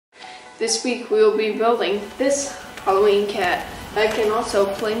This week we will be building this Halloween cat that can also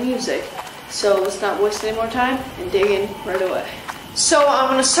play music. So let's not waste any more time and dig in right away. So I'm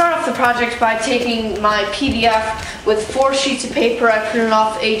going to start off the project by taking my PDF with 4 sheets of paper. I printed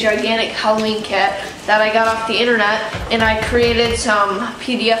off a gigantic Halloween cat that I got off the internet, and I created some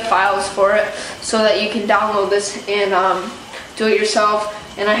PDF files for it so that you can download this and do it yourself.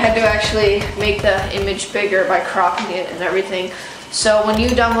 And I had to actually make the image bigger by cropping it and everything. So when you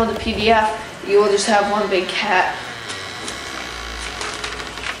download the PDF, you will just have one big cat.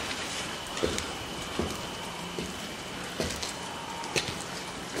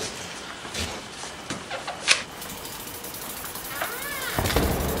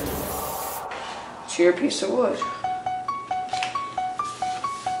 It's your piece of wood.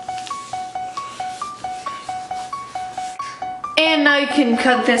 And now you can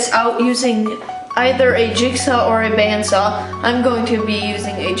cut this out using either a jigsaw or a bandsaw. I'm going to be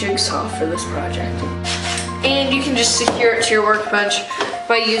using a jigsaw for this project. And you can just secure it to your workbench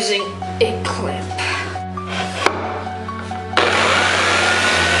by using a clamp.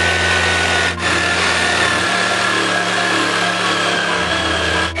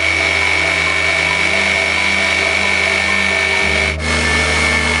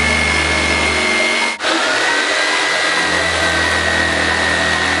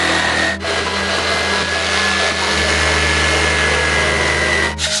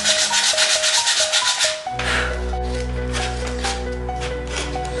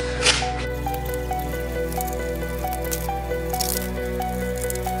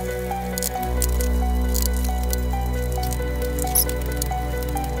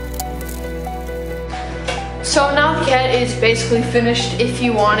 So now the cat is basically finished if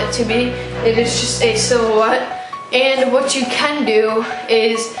you want it to be. It is just a silhouette. And what you can do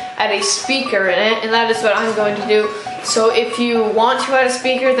is add a speaker in it, and that is what I'm going to do. So if you want to add a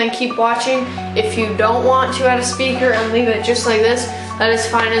speaker, then keep watching. If you don't want to add a speaker and leave it just like this, that is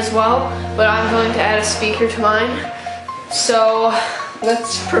fine as well. But I'm going to add a speaker to mine. So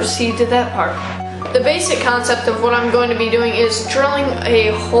let's proceed to that part. The basic concept of what I'm going to be doing is drilling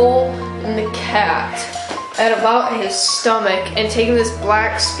a hole in the cat at about his stomach and taking this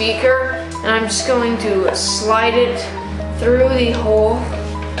black speaker, and I'm just going to slide it through the hole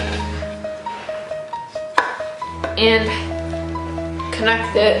and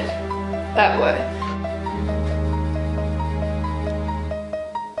connect it that way.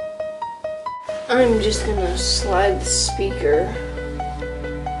 I'm just gonna slide the speaker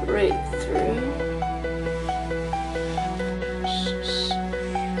right through.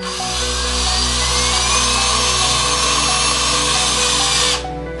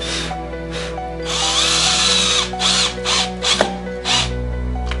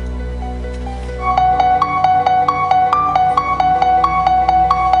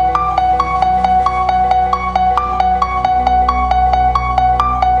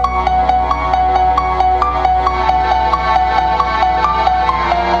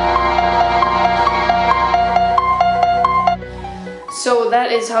 So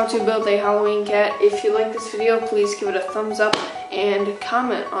that is how to build a Halloween cat. If you like this video, please give it a thumbs up and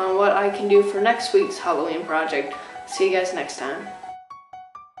comment on what I can do for next week's Halloween project. See you guys next time.